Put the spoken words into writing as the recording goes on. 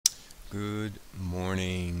Good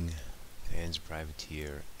morning, fans of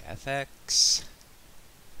PrivateerFX.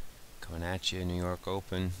 Coming at you, New York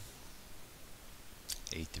Open,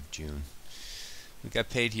 8th of June. We got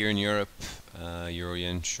paid here in Europe, Euro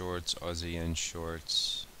Yen shorts, Aussie Yen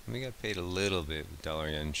shorts. We got paid a little bit with Dollar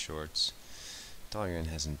Yen shorts. Dollar Yen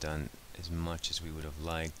hasn't done as much as we would have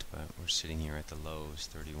liked, but we're sitting here at the lows,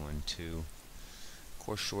 31.2.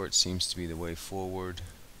 Core short seems to be the way forward.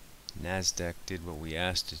 NASDAQ did what we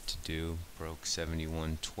asked it to do, broke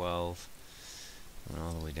 71.12, went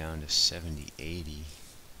all the way down to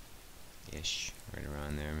 70.80-ish, right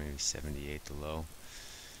around there, maybe 78 the low.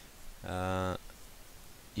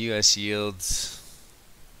 US yields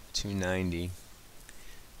 290,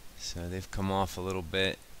 so they've come off a little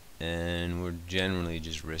bit, and we're generally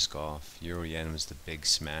just risk off. Euro Yen was the big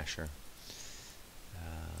smasher.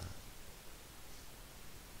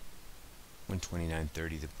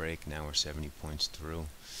 129.30 the break. Now we're 70 points through.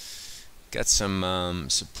 Got some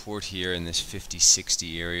support here in this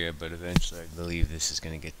 50-60 area, but eventually I believe this is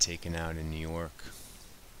going to get taken out in New York.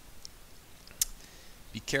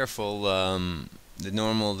 Be careful.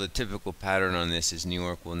 The typical pattern on this is New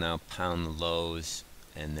York will now pound the lows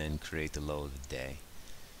and then create the low of the day.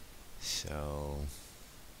 So,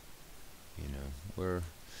 you know,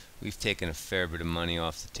 we've taken a fair bit of money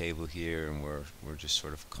off the table here, and we're just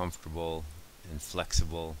sort of comfortable and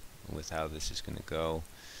flexible with how this is going to go.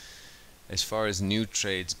 As far as new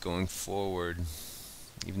trades going forward,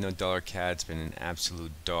 even though dollar CAD's been an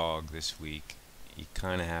absolute dog this week, you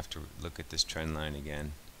kind of have to look at this trend line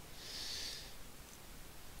again.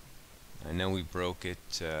 I know we broke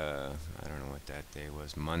it, I don't know what that day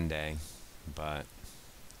was, Monday, but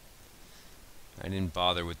I didn't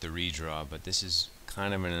bother with the redraw, but this is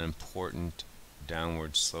kind of an important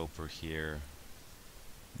downward sloper here,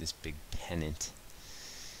 this big pennant.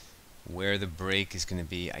 Where the break is going to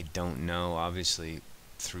be, I don't know. Obviously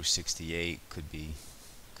through 68 could be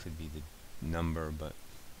the number, but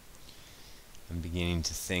I'm beginning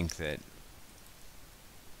to think that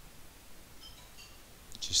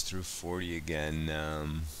just through 40 again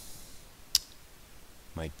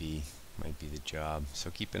might be the job. So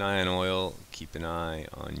keep an eye on oil, keep an eye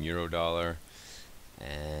on euro dollar,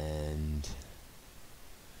 and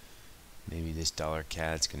maybe this dollar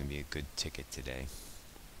CAD's going to be a good ticket today.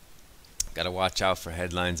 Got to watch out for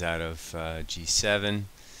headlines out of G7.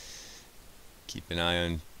 Keep an eye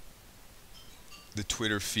on the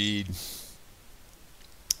Twitter feed.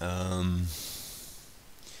 And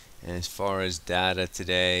as far as data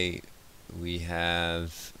today, we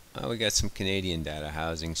got some Canadian data.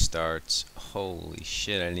 Housing starts. Holy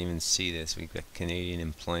shit, I didn't even see this. We've got Canadian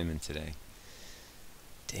employment today.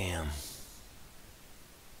 Damn.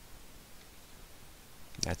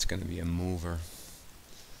 That's going to be a mover.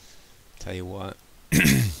 Tell you what,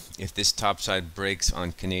 if this topside breaks on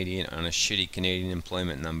a shitty Canadian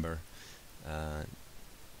employment number,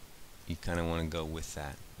 you kind of want to go with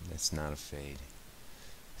that. That's not a fade.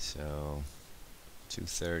 So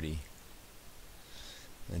 230.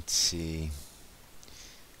 Let's see.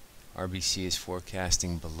 RBC is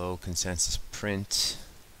forecasting below consensus print,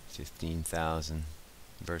 15,000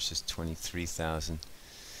 versus 23,000.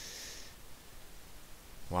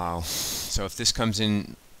 Wow. So if this comes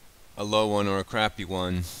in a low one or a crappy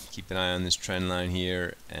one, keep an eye on this trend line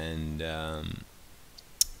here, and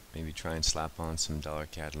maybe try and slap on some dollar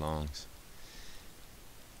CAD longs.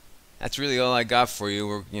 That's really all I got for you.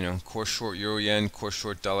 We're, core short Euro Yen, core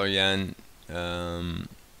short Dollar Yen.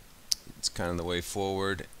 It's kind of the way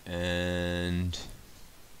forward, and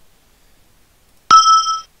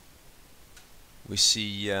we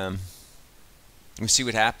see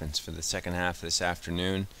what happens for the second half of this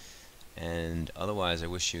afternoon. And otherwise, I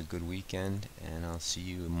wish you a good weekend, and I'll see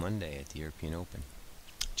you Monday at the European Open.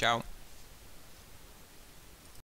 Ciao.